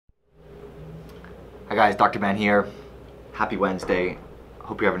guys, Dr. Ben here. Happy Wednesday.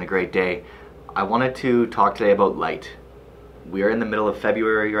 Hope you're having a great day. I wanted to talk today about light. We are in the middle of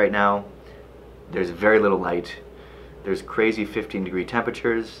February right now. There's very little light. There's crazy 15-degree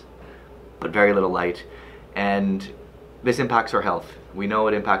temperatures, but very little light. And this impacts our health. We know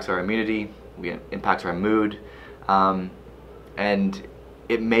it impacts our immunity, it impacts our mood, and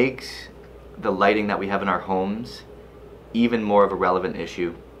it makes the lighting that we have in our homes even more of a relevant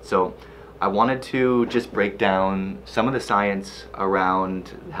issue. So I wanted to just break down some of the science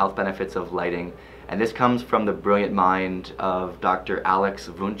around the health benefits of lighting, and this comes from the brilliant mind of Dr. Alex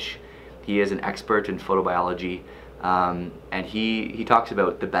Wunsch. He is an expert in photobiology, and he talks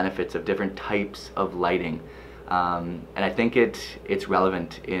about the benefits of different types of lighting. And I think it's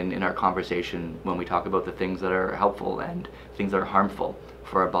relevant in our conversation when we talk about the things that are helpful and things that are harmful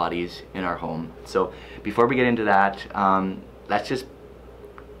for our bodies in our home. So before we get into that, let's just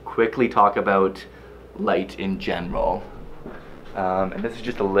quickly talk about light in general. And this is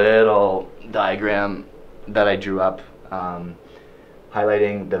just a little diagram that I drew up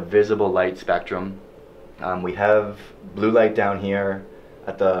highlighting the visible light spectrum. We have blue light down here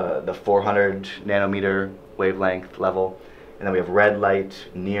at the 400 nanometer wavelength level, and then we have red light,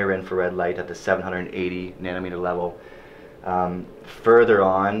 near infrared light at the 780 nanometer level. Further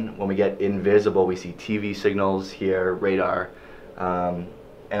on, when we get invisible, we see TV signals here, radar,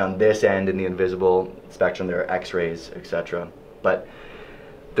 and on this end in the invisible spectrum there are X-rays, etc. But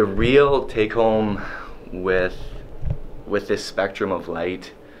the real take-home with this spectrum of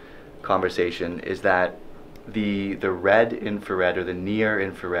light conversation is that the red infrared or the near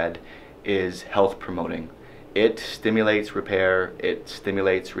infrared is health promoting. It stimulates repair, it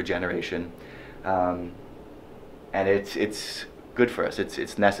stimulates regeneration, and it's good for us.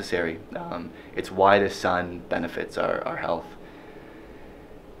 It's necessary. It's why the sun benefits our health.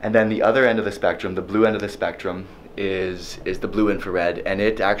 And then the other end of the spectrum, the blue end of the spectrum, is the blue infrared, and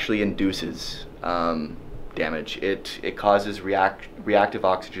it actually induces damage. It causes reactive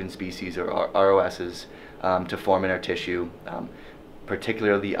oxygen species, or ROSs, to form in our tissue,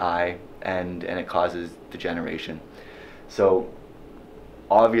 particularly the eye, and it causes degeneration. So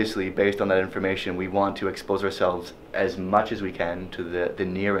obviously, based on that information, we want to expose ourselves as much as we can to the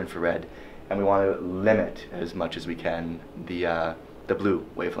near infrared, and we want to limit as much as we can the blue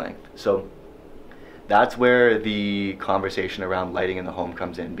wavelength. So that's where the conversation around lighting in the home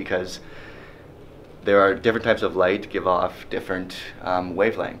comes in, because there are different types of light give off different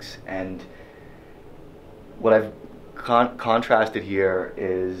wavelengths, and what I've contrasted here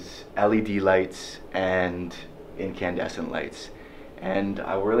is LED lights and incandescent lights. And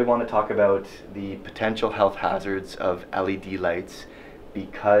I really want to talk about the potential health hazards of LED lights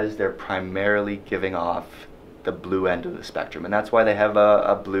because they're primarily giving off the blue end of the spectrum, and that's why they have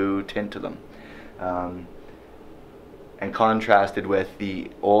a blue tint to them. And contrasted with the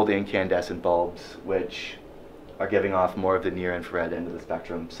old incandescent bulbs, which are giving off more of the near infrared end of the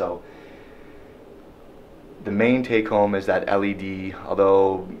spectrum. So the main take home is that LED,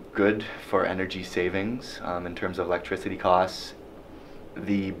 although good for energy savings in terms of electricity costs,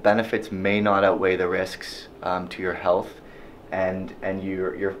 the benefits may not outweigh the risks to your health, and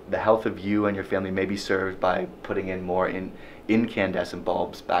the health of you and your family may be served by putting in more incandescent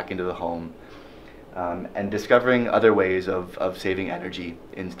bulbs back into the home, and discovering other ways of saving energy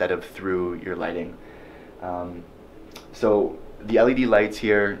instead of through your lighting. So the LED lights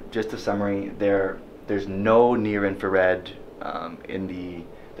here, just a summary, there's no near infrared in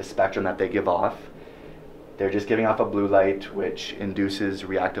the spectrum that they give off. They're just giving off a blue light, which induces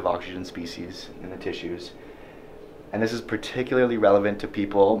reactive oxygen species in the tissues. And this is particularly relevant to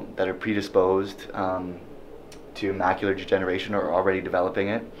people that are predisposed to macular degeneration or already developing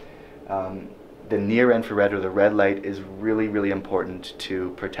it. The near infrared, or the red light, is really, really important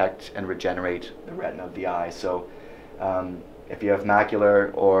to protect and regenerate the retina of the eye. So if you have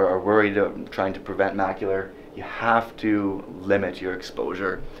macular or are worried of trying to prevent macular, you have to limit your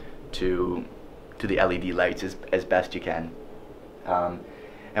exposure to the LED lights as best you can.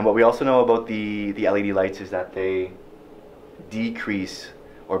 And what we also know about the LED lights is that they decrease,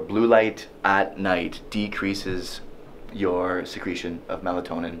 or blue light at night decreases your secretion of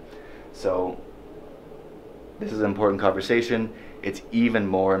melatonin. So this is an important conversation. It's even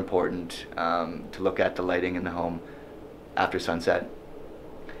more important to look at the lighting in the home after sunset.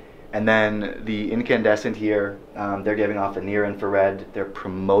 And then the incandescent here, they're giving off the near infrared. They're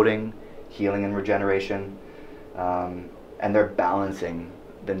promoting healing and regeneration, and they're balancing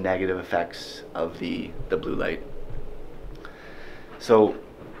the negative effects of the blue light. So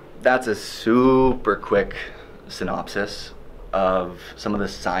that's a super quick synopsis of some of the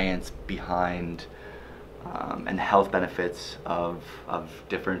science behind and health benefits of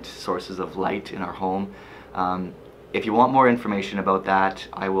different sources of light in our home. If you want more information about that,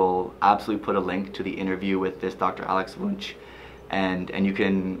 I will absolutely put a link to the interview with this Dr. Alex Wunsch, and you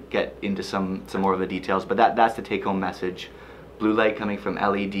can get into some more of the details, but that's the take-home message. Blue light coming from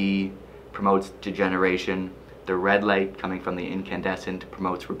LED promotes degeneration. The red light coming from the incandescent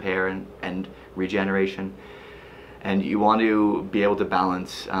promotes repair and regeneration. And you want to be able to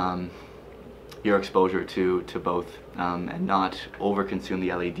balance your exposure to both and not over-consume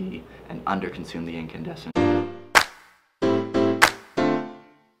the LED and under-consume the incandescent.